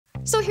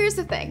So here's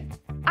the thing.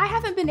 I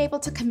haven't been able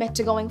to commit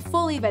to going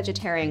fully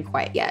vegetarian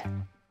quite yet.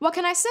 What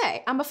can I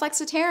say? I'm a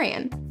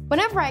flexitarian.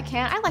 Whenever I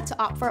can, I like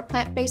to opt for a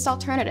plant-based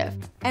alternative.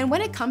 And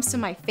when it comes to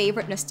my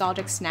favorite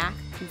nostalgic snack,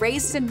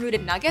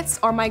 raisin-rooted nuggets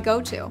are my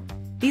go-to.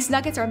 These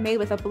nuggets are made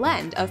with a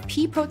blend of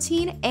pea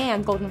protein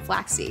and golden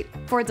flaxseed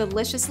for a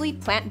deliciously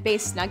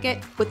plant-based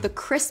nugget with the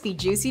crispy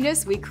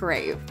juiciness we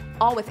crave.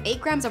 All with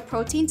 8 grams of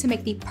protein to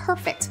make the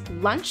perfect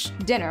lunch,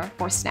 dinner,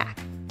 or snack.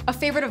 A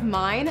favorite of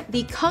mine,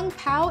 the Kung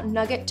Pao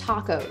Nugget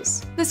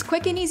Tacos. This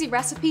quick and easy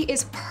recipe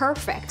is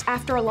perfect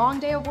after a long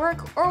day of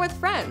work or with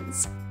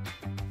friends.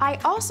 I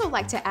also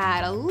like to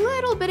add a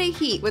little bit of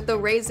heat with the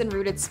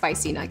raisin-rooted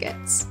spicy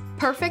nuggets.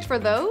 Perfect for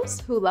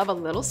those who love a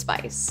little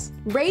spice.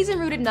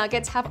 Raisin-rooted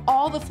nuggets have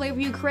all the flavor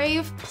you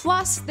crave,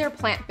 plus they're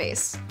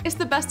plant-based. It's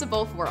the best of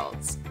both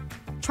worlds.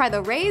 Try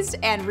the raised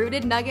and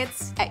rooted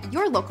nuggets at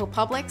your local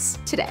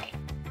Publix today.